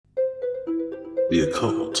The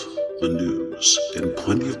occult, the news, and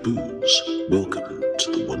plenty of booze. Welcome to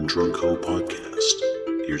the One Drunk Ho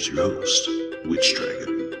podcast. Here's your host, Witch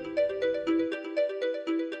Dragon.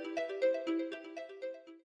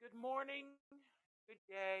 Good morning, good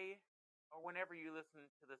day, or whenever you listen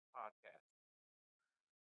to this podcast.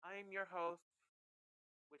 I am your host,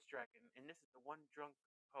 Witch Dragon, and this is the One Drunk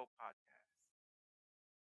Ho podcast.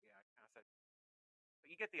 Yeah, I kind of said,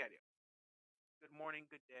 but you get the idea. Good morning,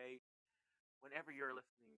 good day, whenever you're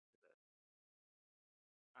listening to this.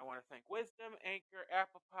 I want to thank Wisdom, Anchor,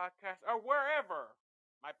 Apple Podcasts, or wherever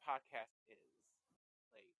my podcast is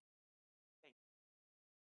played. Thank you.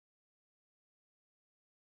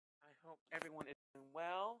 I hope everyone is doing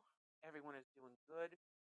well, everyone is doing good,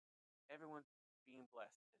 everyone's being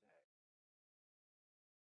blessed today.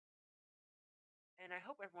 And I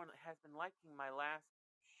hope everyone has been liking my last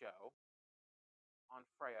show on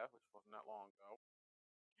Freya, which wasn't that long ago.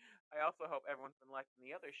 I also hope everyone's been liking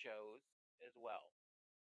the other shows as well.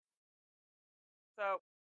 So,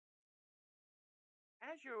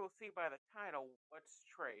 as you will see by the title, what's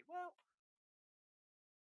trade? Well,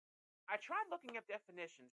 I tried looking up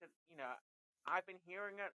definitions because, I've been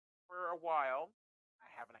hearing it for a while. I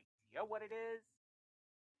have an idea what it is.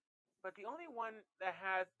 But the only one that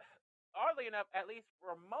has, oddly enough, at least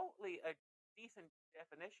remotely a decent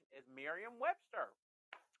definition is Merriam-Webster.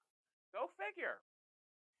 Go figure.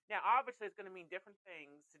 Now, obviously, it's going to mean different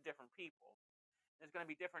things to different people. There's going to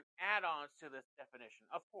be different add-ons to this definition.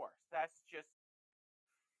 Of course, that's just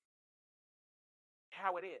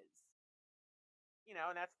how it is.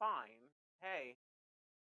 And that's fine. Hey,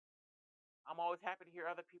 I'm always happy to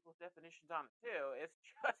hear other people's definitions on it too. It's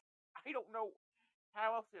just, I don't know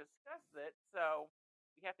how else to discuss it, so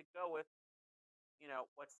we have to go with,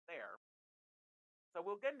 what's there. So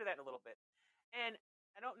we'll get into that in a little bit. And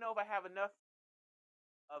I don't know if I have enough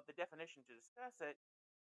of the definition to discuss it,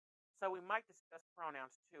 so we might discuss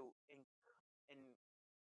pronouns too in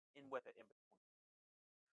with it in between.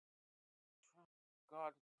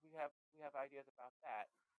 God, we have ideas about that.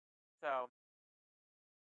 So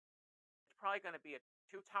it's probably going to be a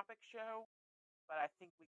 2-topic show, but I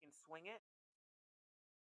think we can swing it.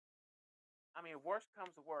 I mean, worst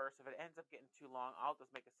comes to worst, if it ends up getting too long, I'll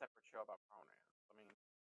just make a separate show about pronouns. I mean,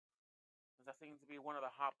 since that seems to be one of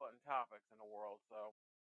the hot button topics in the world, so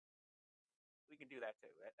we can do that too.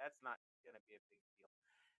 That's not going to be a big deal.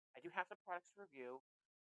 I do have some products to review,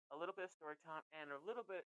 a little bit of story time, and a little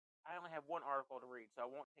bit. I only have one article to read, so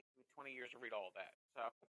it won't take me 20 years to read all of that. So,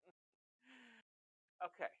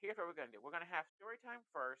 okay, here's what we're going to do. We're going to have story time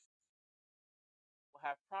first. We'll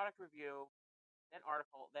have product review, then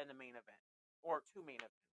article, then the main event, or 2 main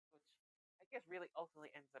events, which I guess really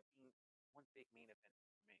ultimately ends up being one big main event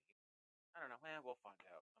for me. I don't know. We'll find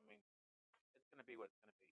out. I mean, it's going to be what it's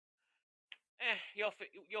going to be.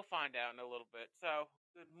 You'll find out in a little bit. So,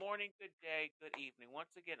 good morning, good day, good evening.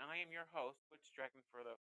 Once again, I am your host, Witch Dragon, for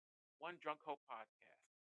the One Drunk Hope podcast.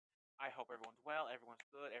 I hope everyone's well, everyone's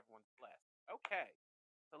good, everyone's blessed. Okay,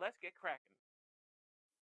 so let's get cracking.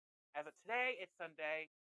 As of today, it's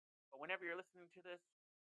Sunday, but whenever you're listening to this,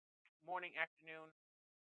 morning, afternoon,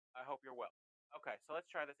 I hope you're well. Okay, so let's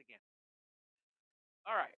try this again.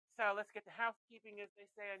 All right, so let's get the housekeeping, as they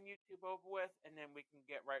say on YouTube, over with, and then we can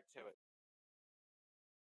get right to it.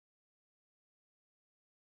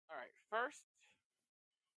 All right, first,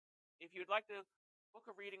 if you'd like to book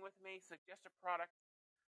a reading with me, suggest a product,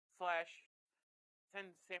 /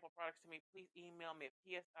 send sample products to me, please email me at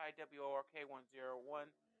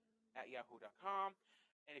psiwork101@yahoo.com.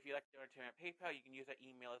 And if you'd like to donate to my PayPal, you can use that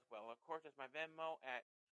email as well. And of course, there's my Venmo at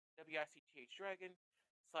WICTHDragon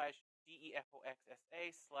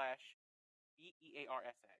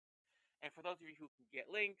 /DEFOXSA/BEARSA. And for those of you who can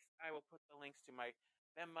get links, I will put the links to my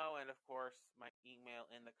Venmo and, of course, my email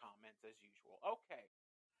in the comments as usual. Okay.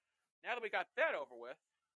 Now that we got that over with,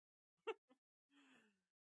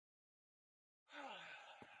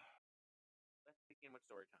 let's begin with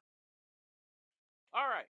story time.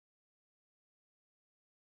 All right.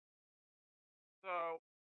 So,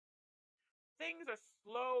 things are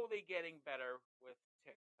slowly getting better with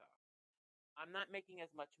TikTok. I'm not making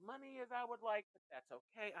as much money as I would like, but that's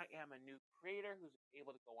okay. I am a new creator who's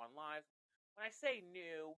able to go on live. When I say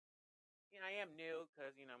new, I am new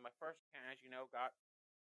because, my first account, as you know, got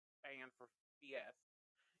banned for BS.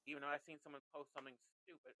 Even though I seen someone post something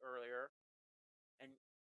stupid earlier, and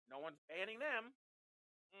no one's banning them.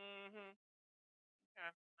 Mm-hmm.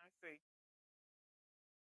 Okay, I see.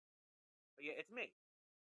 But yeah, it's me.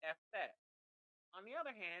 F that. On the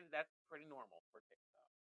other hand, that's pretty normal for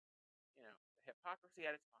TikTok. The hypocrisy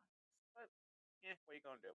at its finest. But, what are you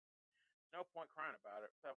gonna do? No point crying about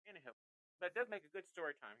it. So, anywho, But it does make a good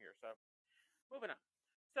story time here. So moving on.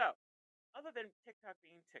 So other than TikTok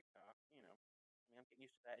being TikTok, I'm getting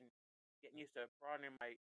used to that and getting used to broadening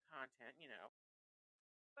my content.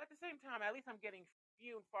 But at the same time, at least I'm getting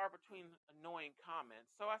few and far between annoying comments.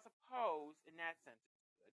 So I suppose in that sense it's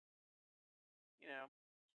good. You know,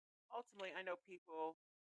 ultimately I know people,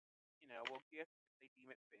 will gift if they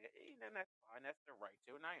deem it fit, and that's fine. That's their right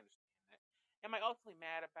to, and I understand that. Am I ultimately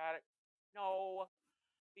mad about it? No,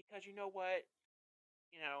 because you know what?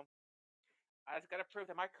 You know, I just got to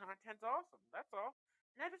prove that my content's awesome. That's all.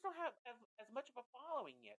 And I just don't have as much of a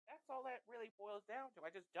following yet. That's all that really boils down to.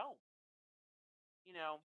 I just don't. You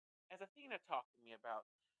know, as Athena talked to me about,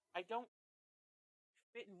 I don't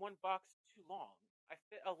fit in one box too long. I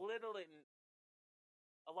fit a little in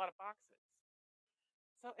a lot of boxes.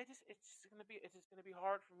 So it's just gonna be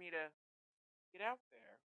hard for me to get out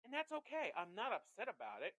there. And that's okay. I'm not upset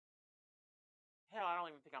about it. Hell, I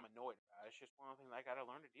don't even think I'm annoyed about it. It's just one of the things I gotta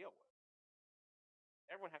learn to deal with.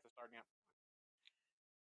 Everyone has a starting out point.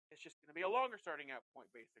 It's just gonna be a longer starting out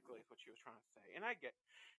point, basically, is what she was trying to say. And I get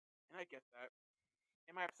that.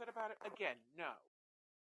 Am I upset about it? Again, no.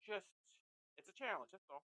 Just it's a challenge, that's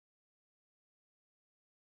all.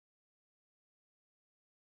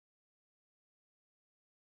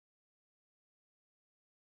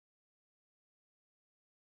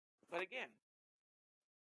 But again,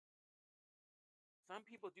 some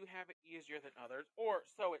people do have it easier than others, or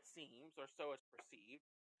so it seems, or so it's perceived,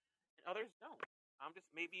 and others don't. I'm just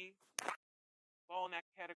maybe fall in that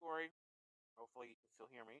category. Hopefully you can still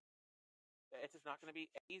hear me. It's just not going to be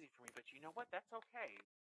easy for me, but you know what? That's okay.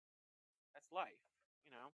 That's life.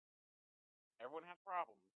 You know, everyone has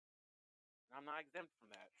problems, and I'm not exempt from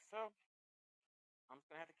that. So I'm just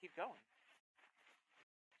gonna have to keep going.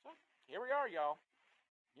 So here we are, y'all.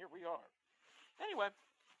 Here we are. Anyway,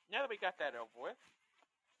 now that we got that over with,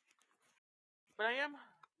 but I am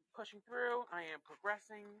pushing through. I am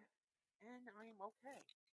progressing, and I am okay.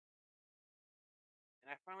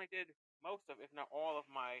 And I finally did most of, if not all, of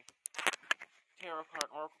my tarot card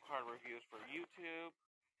and oracle card reviews for YouTube.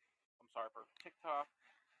 I'm sorry, for TikTok,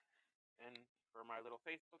 and for my little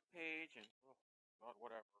Facebook page, and oh, God,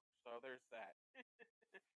 whatever. So there's that.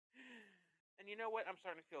 And you know what? I'm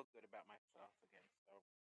starting to feel good about myself again. So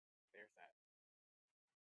there's that.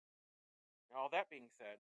 Now, all that being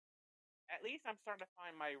said, at least I'm starting to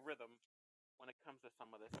find my rhythm when it comes to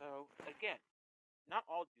some of this. So again, not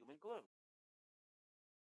all doom and gloom.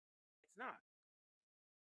 It's not.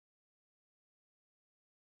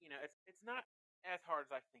 It's not as hard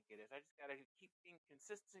as I think it is. I just gotta keep being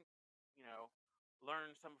consistent. You know,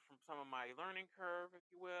 learn some from some of my learning curve, if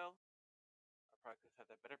you will. I probably could have said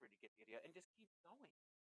that better, but you get the idea. And just keep going.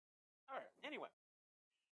 All right. Anyway,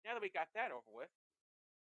 now that we got that over with,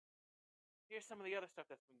 here's some of the other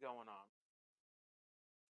stuff that's been going on.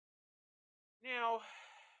 Now,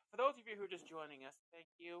 for those of you who are just joining us,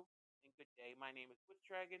 thank you and good day. My name is Witch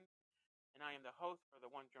Dragon, and I am the host for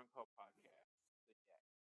the One Drunk Hope podcast. Good day.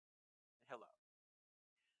 And hello.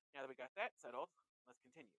 Now that we got that settled, let's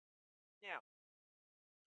continue. Now,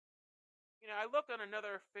 I looked on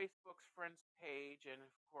another Facebook's friends page, and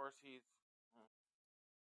of course he's,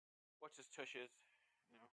 what's his tushes,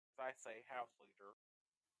 as I say, house leader.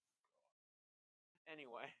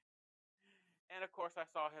 Anyway, and of course I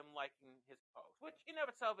saw him liking his post, which in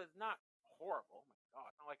of itself is not horrible. Oh my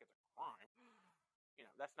God, it's not like it's a crime.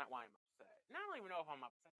 That's not why I'm upset. And I don't even know if I'm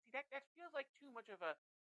upset. See, that feels like too much of a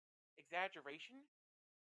exaggeration.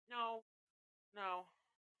 No, no,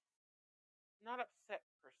 not upset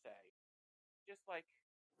per se. Just like,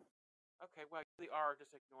 okay, well, you really are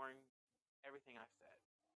just ignoring everything I said.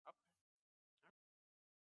 Okay,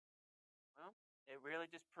 well, it really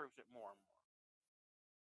just proves it more and more.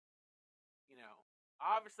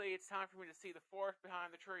 Obviously it's time for me to see the forest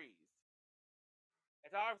behind the trees.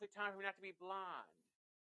 It's obviously time for me not to be blind.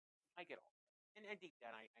 I get all that. And deep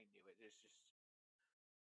down, I knew it. It's just,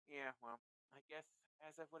 yeah, well, I guess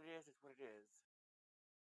as of what it is what it is.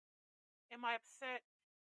 Am I upset?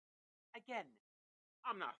 Again,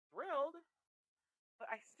 I'm not thrilled,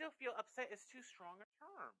 but I still feel upset is too strong a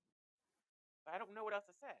term. But I don't know what else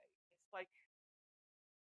to say. It's like,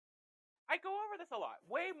 I go over this a lot,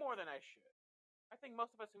 way more than I should. I think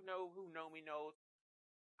most of us who know me knows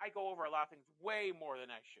I go over a lot of things way more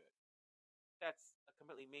than I should. That's a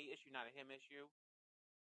completely me issue, not a him issue.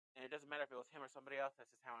 And it doesn't matter if it was him or somebody else.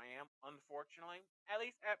 That's just how I am, unfortunately. At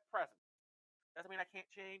least at present. Doesn't mean I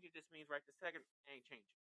can't change. It just means right this second, I ain't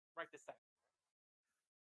changing. Right this second.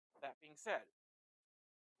 That being said,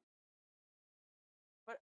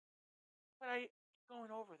 but I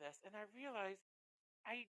going over this, and I realized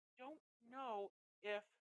I don't know if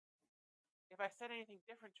I said anything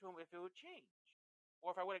different to him, if it would change,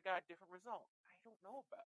 or if I would have got a different result. I don't know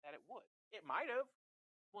about that. It would. It might have.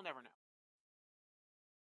 We'll never know.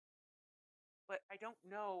 But I don't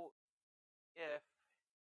know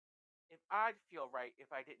if I'd feel right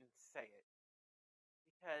if I didn't say it,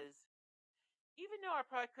 because even though I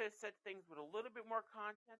probably could have said things with a little bit more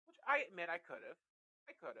content, which I admit I could have.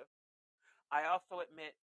 I also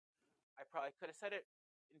admit I probably could have said it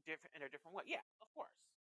in a different way. Yeah, of course.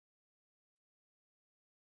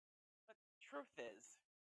 But the truth is,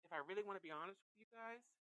 if I really want to be honest with you guys,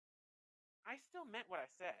 I still meant what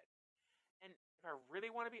I said. And if I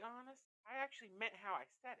really want to be honest, I actually meant how I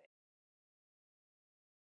said it.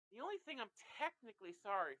 The only thing I'm technically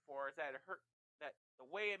sorry for is that it hurt, that the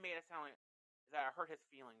way it made it sound like is that I hurt his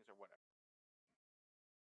feelings or whatever.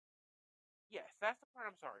 Yes, that's the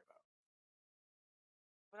part I'm sorry about.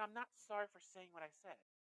 But I'm not sorry for saying what I said.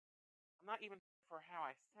 I'm not even for how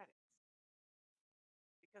I said it.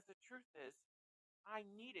 Because the truth is, I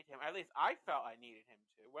needed him. At least I felt I needed him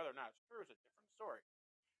to. Whether or not it's true is a different story.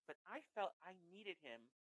 But I felt I needed him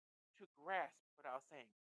to grasp what I was saying.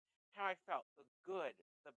 How I felt. The good,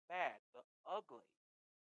 the bad, the ugly.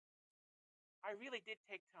 I really did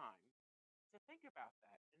take time to think about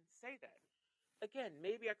that and say that. Again,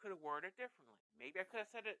 maybe I could have worded it differently. Maybe I could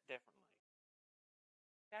have said it differently.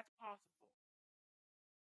 That's possible.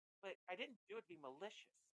 But I didn't do it to be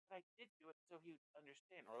malicious. But I did do it so he would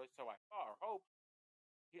understand, or at least so I thought or hoped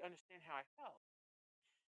he'd understand how I felt.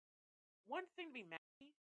 One thing to be mad at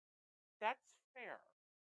me, that's fair.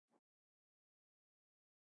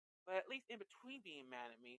 But at least in between being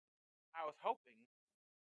mad at me, I was hoping,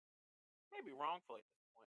 maybe wrongfully at this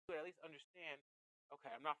point, to at least understand,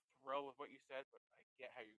 okay, I'm not thrilled with what you said, but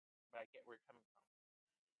I get where you're coming from.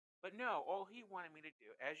 But no, all he wanted me to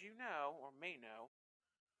do, as you know, or may know,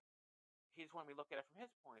 he just wanted me to look at it from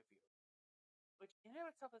his point of view. Which in and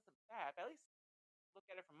of itself isn't bad, but at least look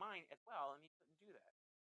at it from mine as well, and he couldn't do that.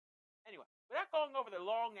 Anyway, without going over the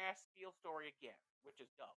long ass spiel story again, which is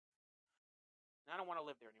dumb. And I don't want to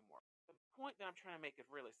live there anymore. The point that I'm trying to make is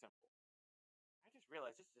really simple. I just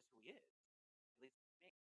realized this is just who he is. At least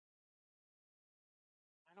me.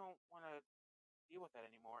 I don't want to deal with that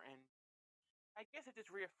anymore, and I guess it just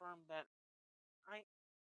reaffirmed that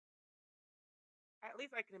at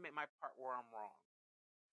least I can admit my part where I'm wrong.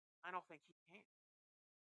 I don't think he can.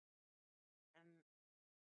 And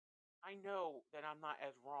I know that I'm not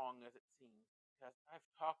as wrong as it seems, because I've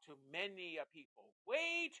talked to many people,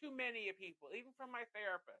 way too many people, even from my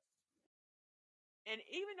therapist. And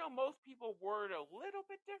even though most people word a little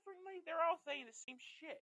bit differently, they're all saying the same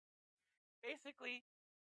shit. Basically,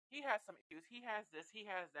 he has some issues, he has this, he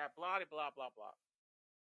has that, blah, blah, blah, blah.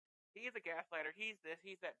 He is a gaslighter, he's this,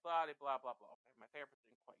 he's that, blah, blah, blah, blah. Okay, my therapist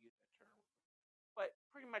didn't quite use that term. But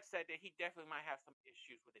pretty much said that he definitely might have some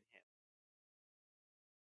issues within him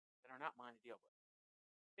that are not mine to deal with.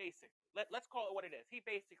 Basically. Let's call it what it is. He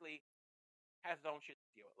basically has his own shit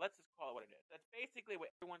to deal with. Let's just call it what it is. That's basically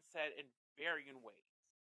what everyone said in varying ways.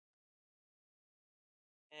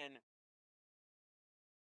 And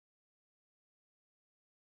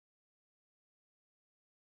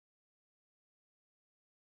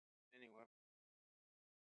anyway,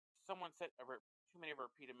 someone said too many of a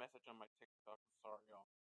repeated message on my TikTok. I'm sorry, y'all.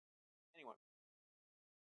 Anyway,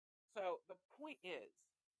 so the point is,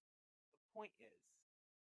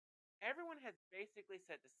 everyone has basically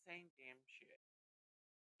said the same damn shit.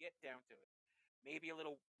 Get down to it. Maybe a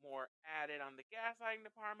little more added on the gaslighting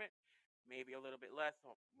department, maybe a little bit less,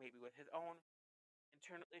 maybe with his own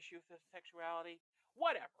internal issues with sexuality,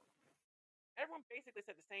 whatever. Everyone basically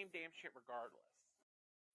said the same damn shit regardless.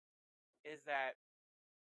 Is that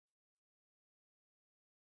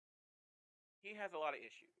he has a lot of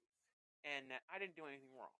issues, and that I didn't do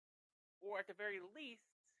anything wrong. Or at the very least,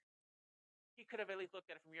 he could have at least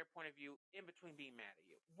looked at it from your point of view in between being mad at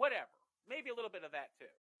you. Whatever. Maybe a little bit of that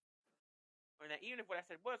too. Or that even if what I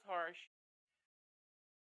said was harsh,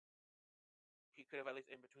 he could have at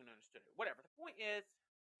least in between understood it. Whatever. The point is,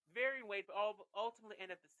 varying ways, but all ultimately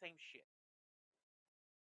end up the same shit.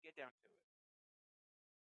 Get down to it.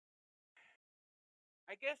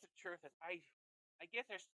 I guess the truth is, I guess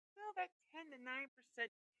there's still that 10 to 9%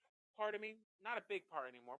 part of me, not a big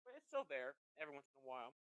part anymore, but it's still there every once in a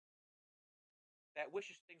while, that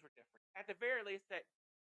wishes things were different. At the very least, that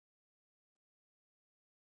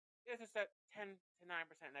there's just that 10 to 9%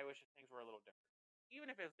 that wishes things were a little different.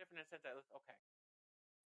 Even if it was different in the sense that it was, okay,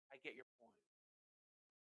 I get your point.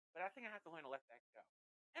 But I think I have to learn to let that go.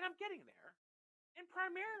 And I'm getting there. And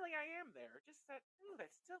primarily I am there. Just that,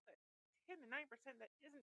 that's still that 10 to 9% that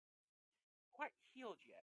isn't quite healed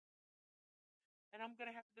yet. And I'm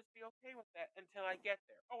going to have to just be okay with that until I get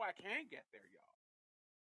there. Oh, I can get there, y'all.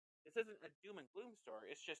 This isn't a doom and gloom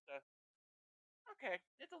story. It's just okay,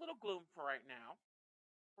 it's a little gloom for right now.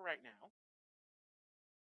 For right now.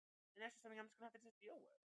 And that's just something I'm just going to have to just deal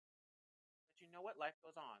with. But you know what? Life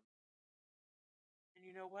goes on. And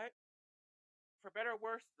you know what? For better or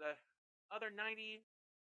worse, the other 90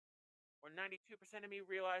 or 92% of me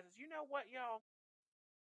realizes, you know what, y'all?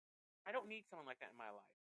 I don't need someone like that in my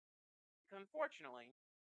life. Because unfortunately,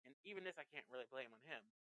 and even this I can't really blame on him,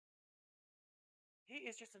 he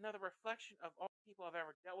is just another reflection of all the people I've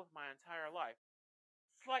ever dealt with my entire life.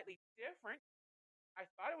 Slightly different. I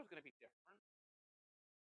thought it was going to be different.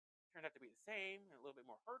 Turned out to be the same and a little bit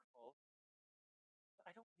more hurtful. But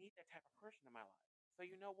I don't need that type of person in my life. So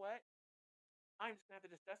you know what? I'm just going to have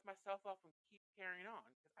to just dust myself off and keep carrying on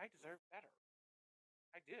because I deserve better.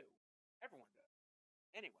 I do. Everyone does.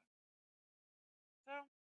 Anyway. So,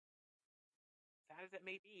 sad as it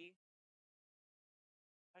may be,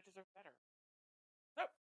 I deserve better. So,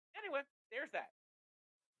 anyway, there's that.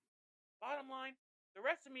 Bottom line, the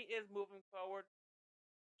rest of me is moving forward,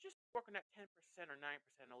 just working at 10% or 9%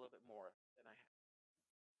 a little bit more than I have.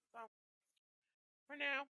 So, for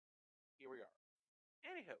now, here we are.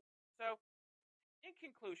 Anywho, so, in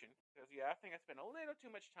conclusion, because I think I spent a little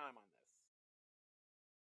too much time on this.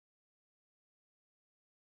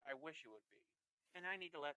 I wish it would be. And I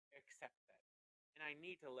need to accept that. And I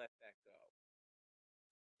need to let that go.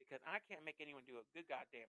 Because I can't make anyone do a good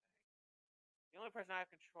goddamn thing. The only person I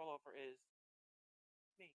have control over is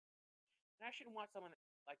me. And I shouldn't want someone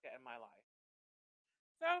like that in my life.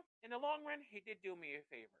 So, in the long run, he did do me a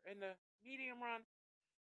favor. In the medium run,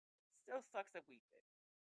 still sucks that we did.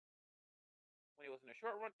 When it was in the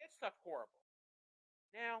short run, it sucked horrible.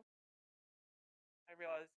 Now, I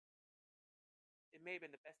realize it may have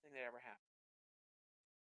been the best thing that ever happened.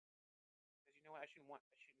 Because you know what? I shouldn't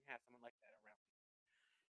have someone like that around me.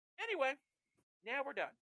 Anyway, now we're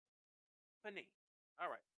done. Panini.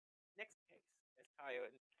 Alright. Next case. As Tayo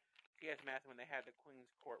and T.S. Madison when they had the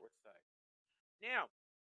Queen's Court would say. Now,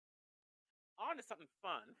 on to something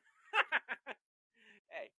fun.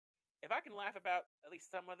 Hey, if I can laugh about at least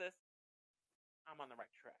some of this, I'm on the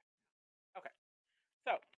right track. Okay,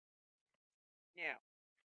 so now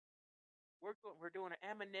we're doing an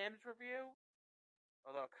M&M's review.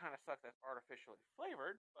 Although it kind of sucks that's artificially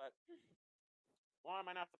flavored, but why am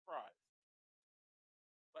I not surprised?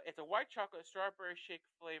 But it's a white chocolate strawberry shake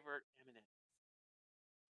flavored M&M's.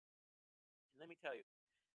 And let me tell you,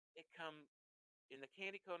 it comes in the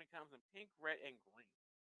candy coating comes in pink, red, and green.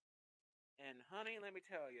 And honey, let me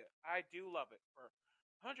tell you, I do love it. For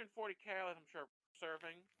 140 calories, I'm sure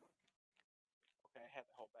serving. Okay, I had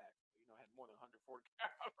the whole bag. So, I had more than 140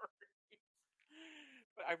 calories.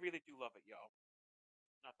 But I really do love it, y'all.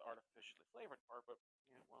 Not the artificially flavored part, but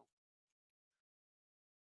yeah, well.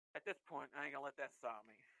 At this point, I ain't gonna let that stop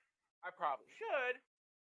me. I probably should,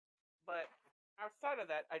 but outside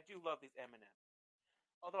of that, I do love these M&Ms.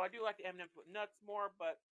 Although I do like the M&Ms with nuts more,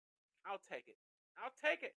 but I'll take it. I'll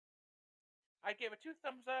take it. I give it 2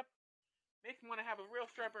 thumbs up. Makes me want to have a real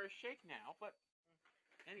strawberry shake now, but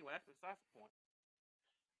anyway, that's besides the point.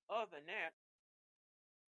 Other than that,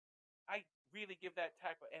 I really give that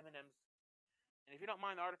type of M&Ms, and if you don't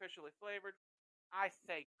mind the artificially flavored, I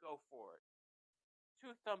say go for it.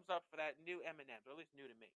 2 thumbs up for that new M&Ms, or at least new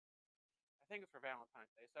to me. I think it's for Valentine's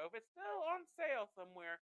Day, so if it's still on sale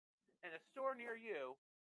somewhere in a store near you,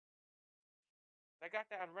 I got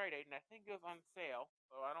that on Rite Aid, and I think it was on sale,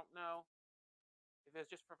 so I don't know if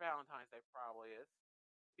it's just for Valentine's Day. Probably is.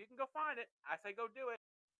 If you can go find it, I say go do it.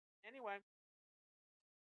 Anyway,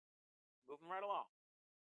 moving right along.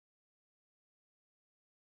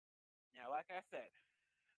 Now, like I said,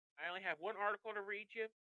 I only have one article to read you.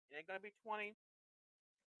 It ain't gonna be 20.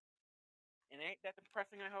 It ain't that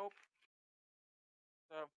depressing, I hope.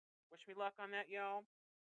 So, wish me luck on that, y'all.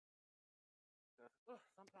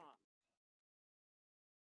 Sometimes.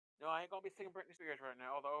 No, I ain't gonna be singing Britney Spears right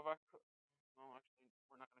now, although if I could. No, actually,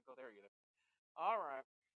 we're not gonna go there either. Alright.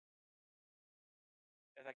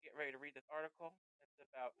 As I get ready to read this article, it's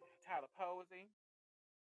about Tyler Posey.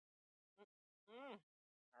 Alright,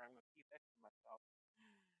 I'm gonna keep that to myself.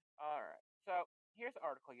 Alright. So, here's the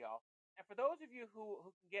article, y'all. And for those of you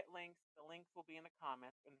who can get links, the links will be in the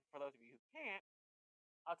comments. And for those of you who can't,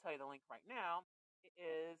 I'll tell you the link right now. It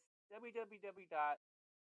is www.edge,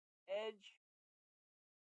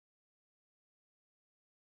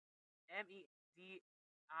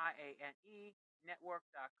 MEDIANE,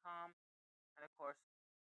 network.com. And of course,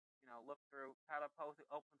 look through Tyler Posey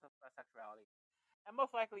opens up sexuality. And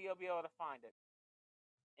most likely you'll be able to find it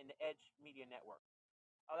in the Edge Media Network.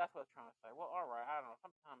 Oh, that's what I was trying to say. Well, all right. I don't know.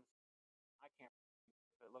 Sometimes I can't.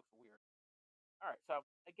 It looks weird. All right. So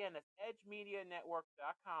again, that's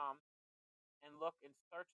edgemedianetwork.com, and look and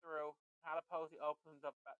search through how the Posey opens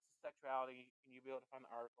up about sexuality, and you'll be able to find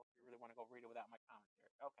the article if you really want to go read it without my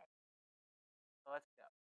commentary. Okay. So let's go.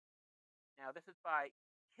 Now this is by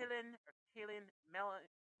Killian Malloy.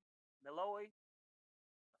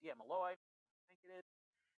 Yeah, Malloy. I think it is.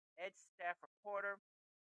 Edge staff reporter,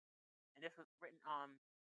 and this was written on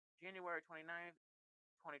January 29th,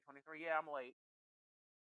 2023. Yeah, I'm late.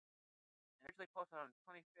 And originally posted on the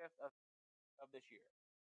 25th of this year.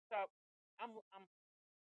 So I'm a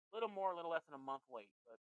little more, a little less than a month late,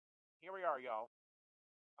 but here we are, y'all.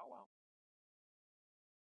 Oh well.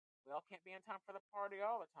 We all can't be in time for the party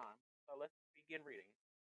all the time. So let's begin reading.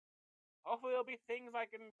 Hopefully it'll be things I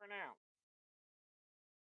can pronounce.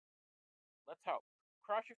 Let's hope.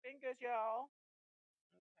 Cross your fingers, y'all.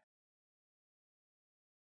 Okay.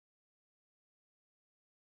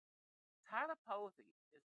 Tyler Posey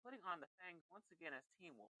is putting on the Fangs once again as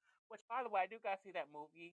Teen Wolf. Which, by the way, I do gotta see that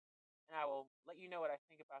movie, and I will let you know what I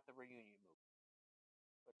think about the reunion movie.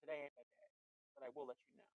 But today ain't that day. But I will let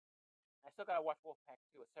you know. I still gotta watch Wolfpack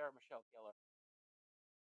 2 with Sarah Michelle Gellar.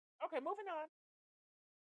 Okay, moving on.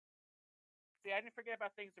 See, I didn't forget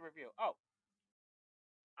about things to review. Oh,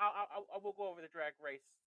 I will go over the Drag Race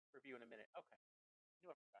review in a minute. Okay, I knew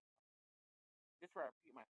I forgot. This is where I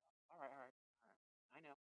repeat myself. All right. I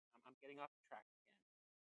know. I'm getting off the track again.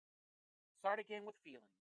 Start again with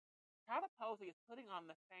feelings. Tyler Posey is putting on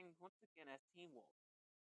the Fangs once again as Teen Wolf.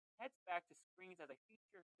 Heads back to screens as a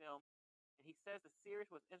feature film, and he says the series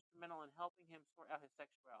was instrumental in helping him sort out his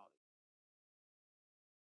sexuality.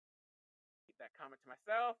 Keep that comment to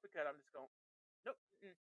myself because I'm just going, nope,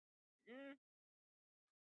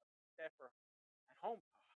 that for at home.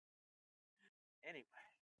 Anyway,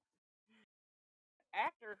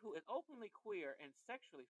 actor who is openly queer and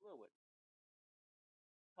sexually fluid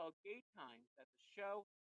told Gay Times that the show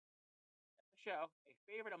a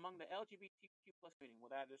favorite among the LGBTQ plus community.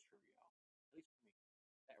 Well, that is true, y'all. At least for me.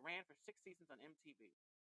 That ran for 6 seasons on MTV.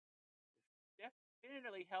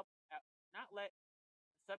 Definitely helped out, not let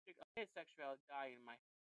the subject of his sexuality die in my.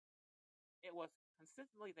 It was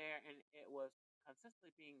consistently there, and it was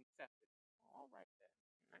consistently being accepted. All right then,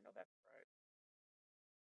 I know that's right.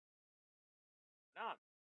 None.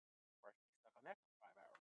 Of course, stuck on that for 5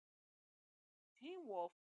 hours. Teen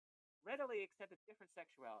Wolf readily accepted different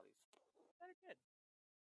sexualities. Very good.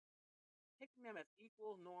 Taking them as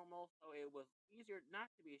equal, normal, so it was easier not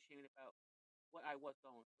to be ashamed about what I was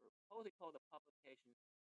going through. Posey told the publication,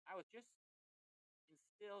 I was just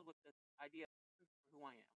instilled with this idea of for who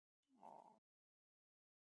I am. Aww.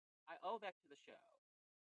 I owe that to the show,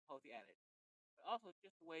 Posey added, but also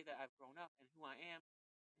just the way that I've grown up and who I am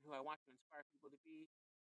and who I want to inspire people to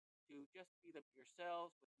just be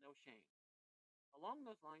yourselves with no shame. Along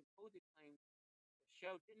those lines, Posey claimed the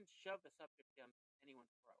show didn't shove the subject down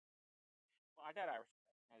anyone's throat. Well, that I respect.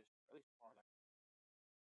 That is at least part of it.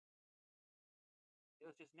 It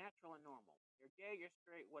was just natural and normal. You're gay, you're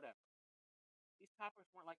straight, whatever. These topics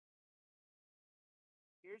weren't like,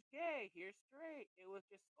 here's gay, here's straight. It was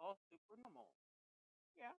just all super normal.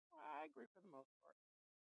 Yeah, I agree for the most part.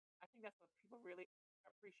 I think that's what people really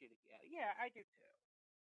appreciated. Yeah, I do too.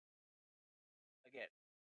 Again,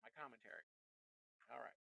 my commentary. All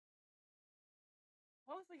right.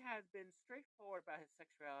 Mosley has been straightforward about his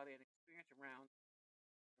sexuality and experience around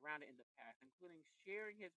it in the past, including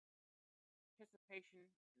sharing his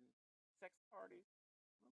participation in sex parties.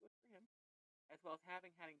 Well, good for him. As well as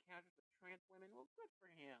having had encounters with trans women. Well, good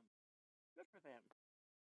for him. Good for them.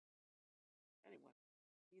 Anyway,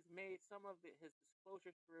 he's made some of his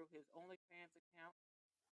disclosures through his OnlyFans account.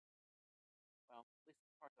 Well, at least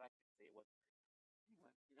the part that I could see, it wasn't very nice.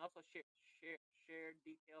 Anyway, and also shared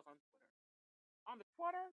details on Twitter. On the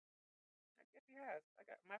Twitter, I guess he has. I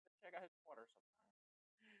have to check out his Twitter sometime.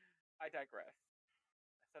 I digress.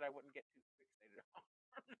 I said I wouldn't get too fixated on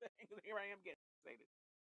things. Here I am getting fixated.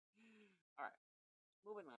 All right,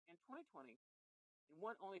 moving on. In 2020, in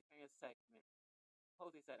one OnlyFans segment,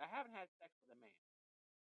 Posey said, "I haven't had sex with a man,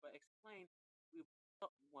 but explained we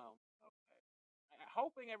well, okay.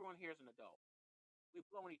 Hoping everyone here is an adult. We've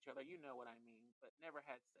blown each other, you know what I mean, but never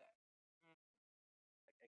had sex."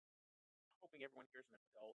 Hoping everyone here is an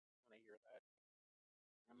adult when they hear that.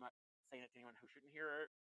 I'm not saying it to anyone who shouldn't hear it.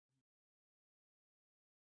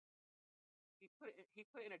 He put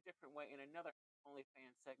it in a different way in another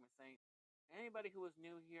OnlyFans segment, saying, "Anybody who is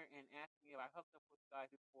new here and asking me if I hooked up with guys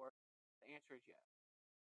before, the answer is yes."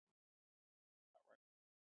 All right.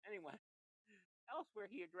 Anyway, elsewhere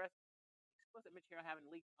he addressed explicit material having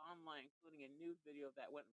leaked online, including a nude video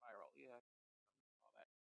that went viral. Yeah, all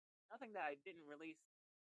that. Nothing that I didn't release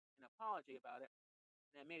an apology about it,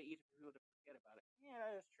 and that made it easy for people to forget about it. Yeah,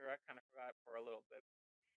 that is true. I kind of forgot for a little bit.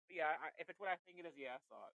 But yeah, if it's what I think it is, yeah, I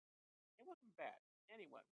saw it. It wasn't bad.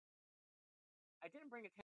 Anyway, I didn't bring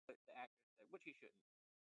attention to the actor said, which he shouldn't.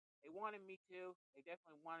 They wanted me to. They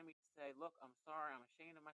definitely wanted me to say, "Look, I'm sorry. I'm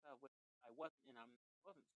ashamed of myself," which I wasn't, and I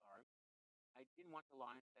wasn't sorry. I didn't want to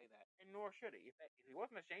lie and say that, and nor should he. If he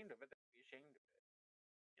wasn't ashamed of it, then he'd be ashamed of it.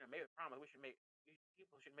 Maybe the problem is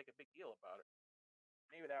people should make a big deal about it.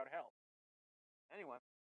 Maybe that would help. Anyway,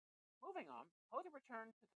 moving on. Posey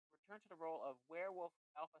returned to the role of werewolf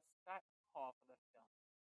Alpha Scott Hall for the film,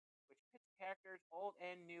 which pits characters old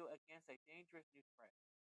and new against a dangerous new threat.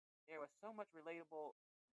 There was so much relatable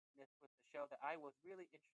with the show that I was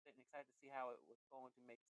really interested and excited to see how it was going to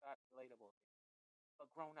make Scott relatable again.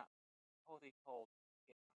 But grown up, Posey told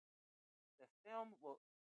the film will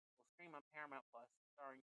stream on Paramount Plus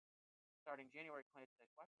starting January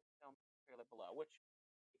 26th. Watch the film trailer below, which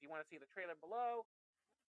if you want to see the trailer below,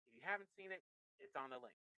 if you haven't seen it, it's on the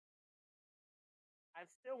link. I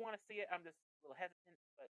still want to see it. I'm just a little hesitant,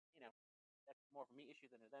 but that's more of a me issue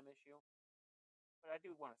than a them issue. But I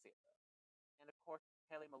do want to see it though. And of course,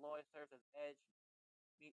 Kelly Malloy serves as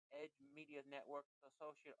Edge Media Network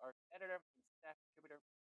associate art editor and staff contributor.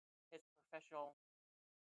 His professional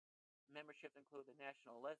memberships include the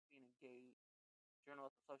National Lesbian and Gay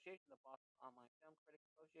Journalists Association, the Boston Online Film Critics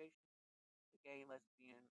Association, the Gay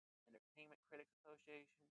Lesbian Entertainment Critics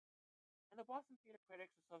Association, and the Boston Theater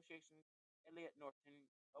Critics Association Elliot Norton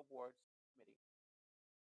Awards Committee.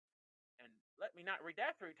 And let me not read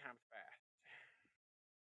that 3 times fast.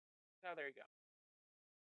 So there you go.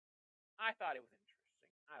 I thought it was interesting.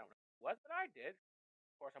 I don't know if it was, but I did.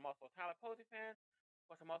 Of course, I'm also a Tyler Posey fan. Of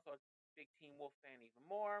course, I'm also a big Teen Wolf fan even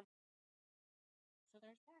more. So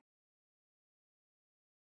there's that.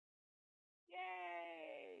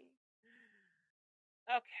 Yay!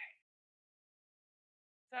 Okay.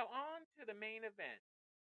 So on to the main event.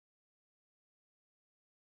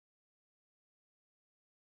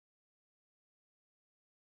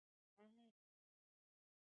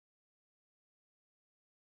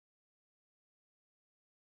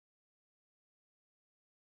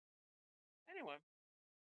 Anyway,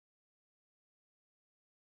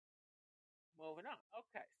 moving on.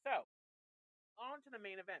 Okay, so on to the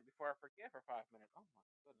main event before I forget for 5 minutes. Oh my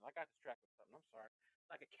goodness, I got distracted with something. I'm sorry.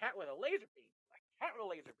 Like a cat with a laser beam. Like a cat with a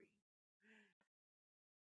laser beam.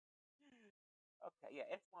 Okay, yeah,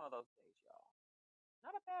 it's one of those days, y'all.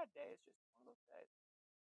 Not a bad day, it's just one of those days.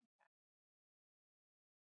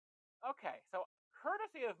 Okay, so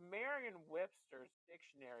courtesy of Merriam-Webster's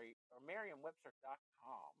dictionary, or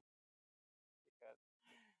Merriam-Webster.com, because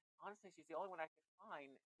honestly, she's the only one I could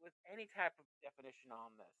find with any type of definition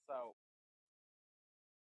on this. So,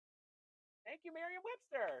 thank you,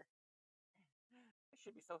 Merriam-Webster. It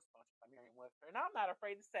should be so sponsored by Merriam-Webster, and I'm not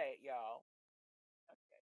afraid to say it, y'all. Okay,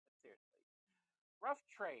 but seriously. Rough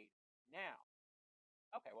trade. Now.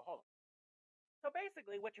 Okay, well, hold on. So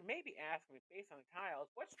basically, what you may be asking me based on the title is,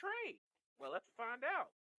 what's trade? Well, let's find out.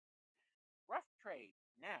 Rough trade.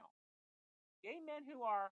 Now. Gay men who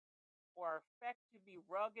are affected to be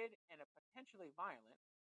rugged and potentially violent,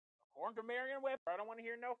 according to Merriam-Webster. I don't want to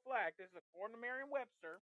hear no flag. This is according to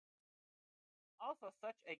Merriam-Webster. Also,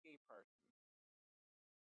 such a gay person.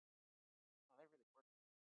 Oh, they really work.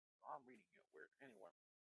 I'm reading it weird. Anyway,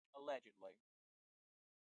 allegedly.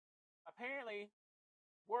 Apparently,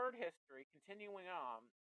 word history continuing on.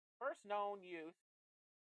 First known use,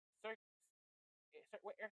 basically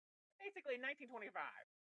 1925.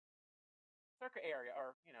 Circa area,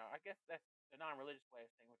 or I guess that's the non-religious way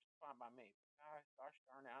of saying, which is fine by me. Gosh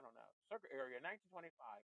darn it, I don't know. Circa area, 1925.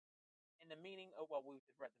 And the meaning of, well, we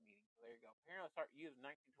just read the meaning, so there you go. Apparently, started using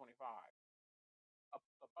 1925,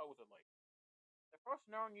 supposedly. The first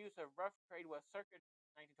known use of rough trade was circa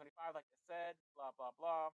 1925, like I said. Blah blah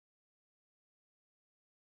blah.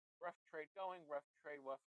 Rough trade going, rough trade,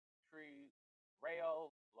 rough tree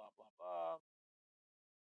rail. Blah blah blah.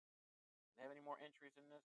 Do they have any more entries in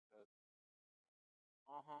this?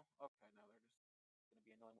 Okay, no, they're just going to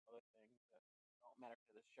be annoying with other things that don't matter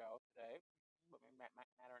to the show today, but may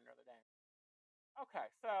matter another day.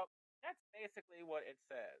 Okay, so that's basically what it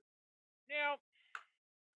says. Now,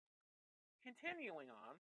 continuing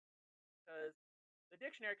on, because the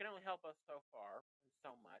dictionary can only help us so far and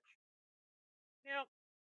so much. Now,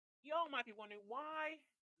 y'all might be wondering why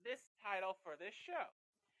this title for this show.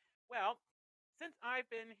 Well, since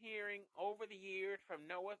I've been hearing over the years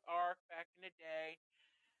from Noah's Ark back in the day,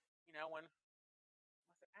 when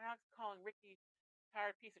Alex calling Ricky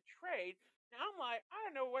tired piece of trade, Now I'm like, I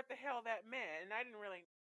don't know what the hell that meant, and I didn't really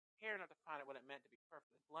care enough to find out what it meant, to be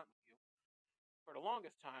perfectly blunt with you, for the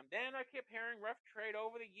longest time. Then I kept hearing rough trade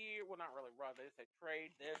over the year. Well, not really rough. They said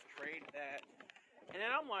trade this, trade that. And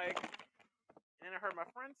then I'm like, and then I heard my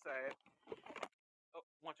friend say it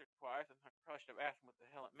once or twice, and I probably should have asked him what the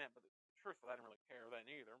hell it meant, but truthfully, I didn't really care then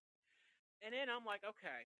either. And then I'm like,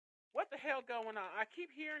 okay, what the hell going on? I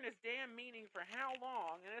keep hearing this damn meaning for how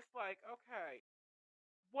long, and it's like, okay,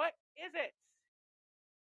 what is it?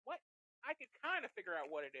 What? I could kind of figure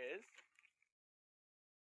out what it is,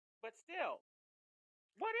 but still,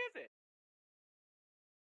 what is it?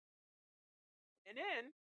 And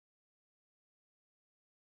then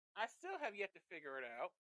I still have yet to figure it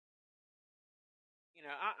out. You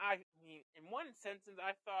know, I mean, in one instance,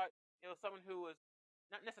 I thought it was someone who was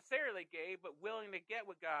not necessarily gay, but willing to get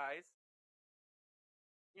with guys,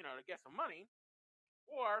 you know, to get some money,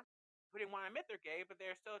 or who didn't want to admit they're gay, but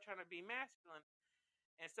they're still trying to be masculine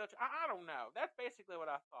and still. I don't know. That's basically what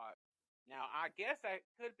I thought. Now, I guess that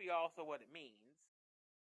could be also what it means.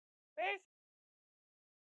 Basically,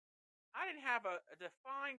 I didn't have a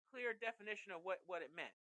defined, clear definition of what it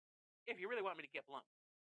meant. If you really want me to get blunt,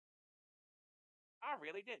 I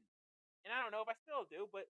really didn't, and I don't know if I still do,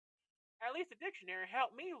 but at least the dictionary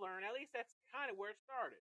helped me learn. At least that's kind of where it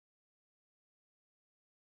started.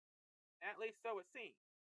 At least so it seems.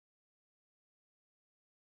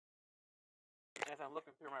 As I'm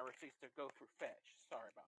looking through my receipts to go through Fetch.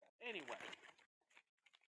 Sorry about that. Anyway.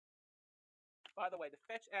 By the way, the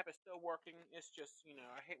Fetch app is still working. It's just, you know,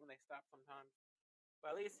 I hate when they stop sometimes.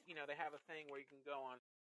 But at least, you know, they have a thing where you can go on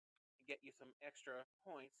and get you some extra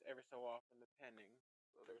points every so often, depending.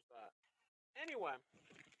 So there's that. Anyway.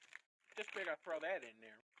 Just figured I'd throw that in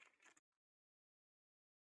there.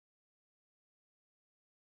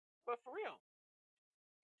 But for real.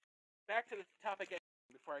 Back to the topic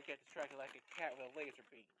before I get distracted like a cat with a laser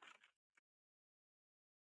beam.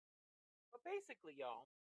 But basically,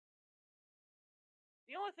 y'all,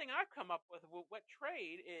 the only thing I've come up with what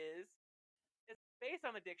trade is based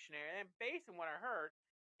on the dictionary and based on what I heard.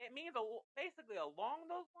 It means basically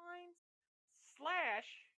along those lines,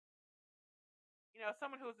 slash, you know,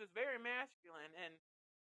 someone who's just very masculine and,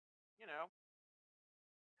 you know,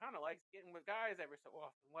 kind of likes getting with guys every so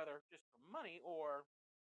often, whether just for money or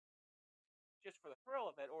just for the thrill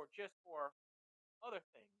of it or just for other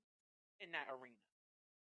things in that arena.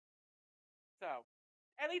 So,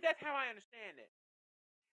 at least that's how I understand it.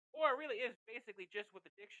 Or it really is basically just what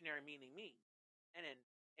the dictionary meaning means. And then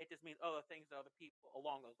it just means other things to other people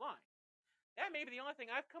along those lines. That may be the only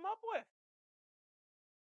thing I've come up with.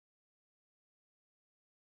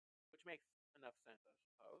 Which makes enough sense, I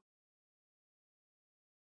suppose.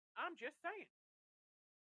 I'm just saying.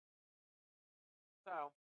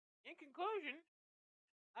 So, in conclusion,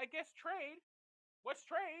 I guess what's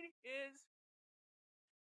trade is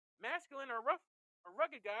masculine or rough or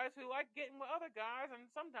rugged guys who like getting with other guys and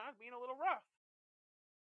sometimes being a little rough.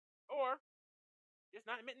 Or just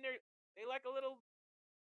not admitting they like a little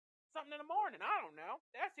something in the morning. I don't know.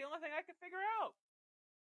 That's the only thing I can figure out.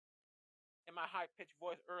 In my high-pitched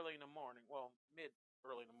voice early in the morning. Well,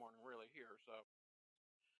 mid-early in the morning really here, so.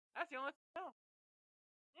 That's the only thing I know.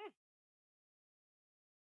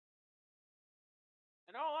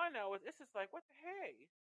 And all I know is it's just like, what the hey?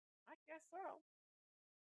 I guess so.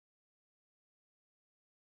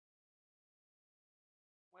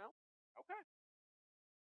 Well, okay.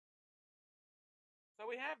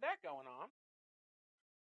 So we have that going on.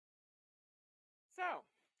 So,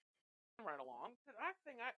 right along, because I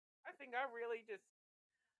think I really just,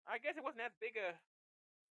 I guess it wasn't that big a,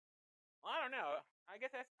 well, I don't know. I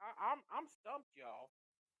guess I'm stumped, y'all.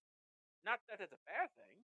 Not that it's a bad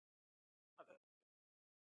thing. Not that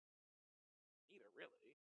either,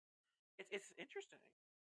 really. It's interesting.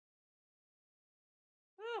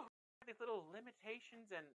 Whew, these little limitations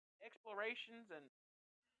and explorations and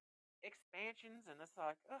expansions, and it's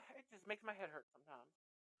like, it just makes my head hurt sometimes.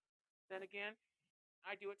 Then again,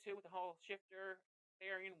 I do it too with the whole shifter,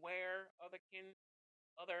 Therian, Ware, other kindred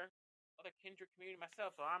community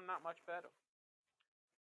myself, so I'm not much better.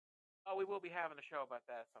 Oh, we will be having a show about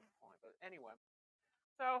that at some point. But anyway,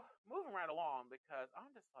 so moving right along because I'm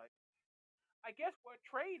just like, I guess what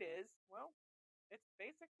trade is, well, it's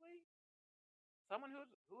basically someone who's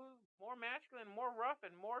more masculine, more rough,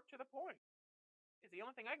 and more to the point. Is the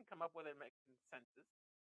only thing I can come up with and make consensus.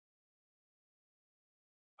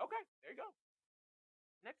 Okay, there you go.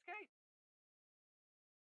 Next case.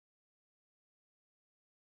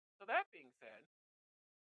 So that being said,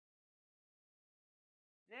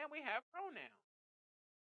 now we have pronouns.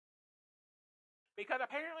 Because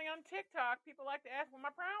apparently on TikTok, people like to ask what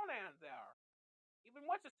my pronouns are. Even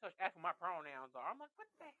What's His Tush asked what my pronouns are. I'm like, what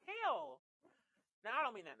the hell? Now, I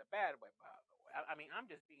don't mean that in a bad way, by the way. I mean, I'm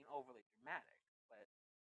just being overly dramatic. But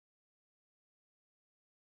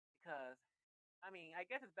because, I mean, I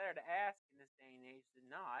guess it's better to ask in this day and age than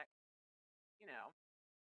not, you know.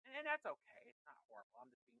 And that's okay. It's not horrible.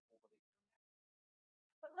 I'm just being overly dramatic.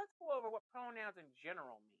 But let's go over what pronouns in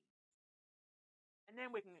general mean. And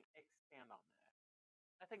then we can expand on that.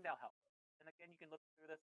 I think that'll help us. And again, you can look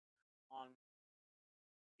through this on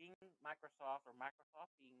Bing Microsoft or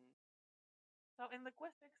Microsoft Bing. So in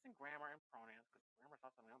linguistics and grammar and pronouns, because grammar's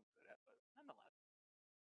not something I'm good at, but nonetheless,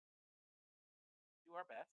 do our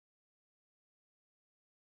best.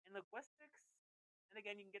 In linguistics, and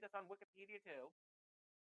again, you can get this on Wikipedia too.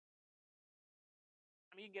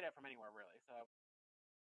 I mean, you can get it from anywhere really. So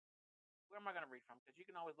where am I going to read from? Because you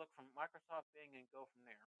can always look from Microsoft Bing and go from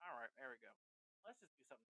there. All right, there we go. Let's just do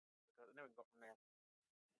something, because then we can go from there.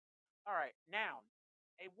 All right, noun.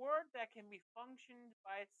 A word that can be functioned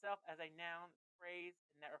by itself as a noun phrase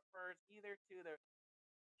and that refers either to the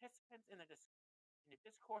participants in the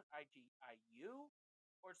discourse, i.g., you,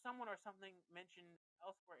 or someone or something mentioned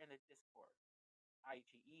elsewhere in the discourse,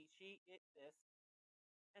 i.e., she, it, this,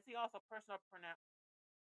 and see also personal pronoun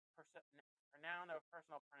or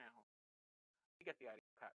personal pronoun. You get the idea.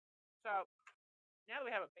 Okay. So now that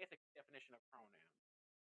we have a basic definition of pronouns,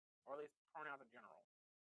 or at least pronouns in general.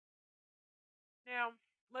 Now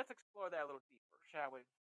let's explore that a little deeper, shall we?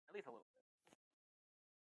 At least a little bit.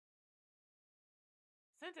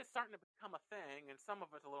 Since it's starting to become a thing, and some of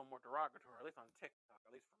it's a little more derogatory, at least on TikTok,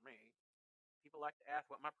 at least for me, people like to ask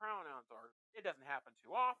what my pronouns are. It doesn't happen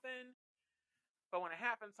too often, but when it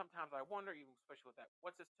happens, sometimes I wonder, even especially with that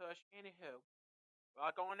What's His Tush. Anywho,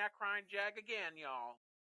 without going on that crying jag again, y'all.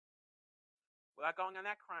 Without going on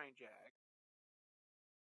that crying jag.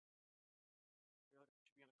 I feel like it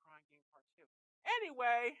should be on the crying game part 2.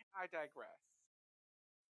 Anyway, I digress.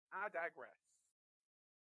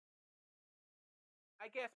 I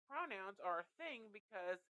guess pronouns are a thing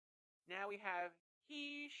because now we have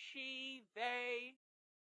he, she, they,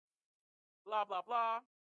 blah, blah, blah.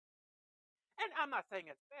 And I'm not saying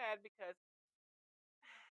it's bad because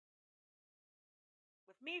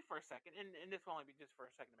with me for a second, and this will only be just for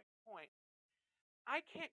a second to make a point, I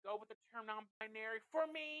can't go with the term non-binary. For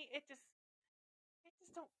me, it just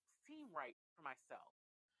don't seem right for myself.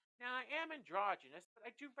 Now, I am androgynous, but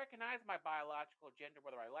I do recognize my biological gender,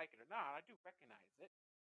 whether I like it or not. I do recognize it.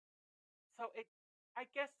 So I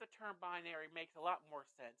guess the term binary makes a lot more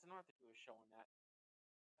sense. And all I have to do is show on that.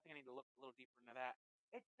 I think I need to look a little deeper into that.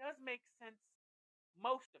 It does make sense,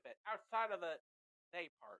 most of it, outside of the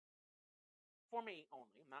they part. For me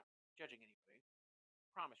only. I'm not judging anybody. I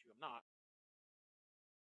promise you I'm not.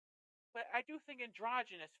 But I do think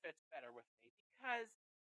androgynous fits better with me because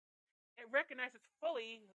it recognizes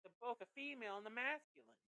fully both the female and the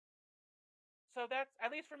masculine. So that's,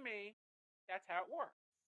 at least for me, that's how it works.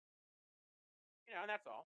 And that's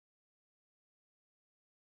all.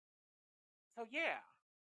 So yeah.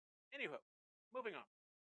 Anywho, moving on.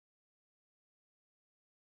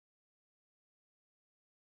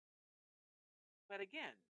 But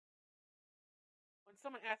again, when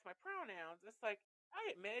someone asks my pronouns, it's like,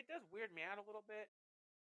 I admit it does weird me out a little bit.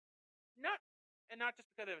 Not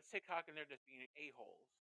just because of TikTok and they're just being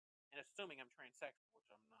a-holes and assuming I'm transsexual,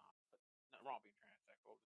 which I'm not. But nothing wrong being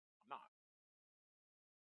transsexual. I'm not.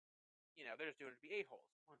 They're just doing it to be a-holes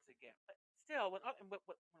once again. But still, when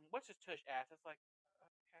What's His Tush asks, it's like,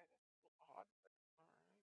 okay, that's a little odd. But all right,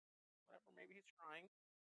 whatever. Maybe he's trying.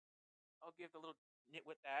 I'll give the little nit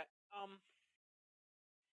with that. I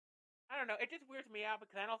don't know. It just weirds me out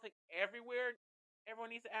because I don't think everyone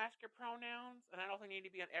needs to ask your pronouns, and I don't think they need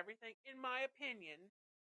to be on everything, in my opinion.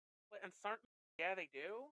 But on certain, yeah, they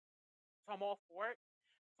do. So I'm all for it.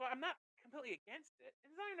 So I'm not completely against it.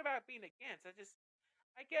 It's not even about being against.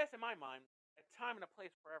 I guess in my mind, a time and a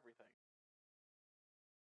place for everything.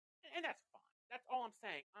 And that's fine. That's all I'm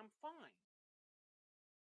saying. I'm fine.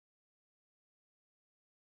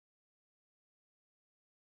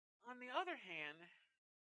 On the other hand,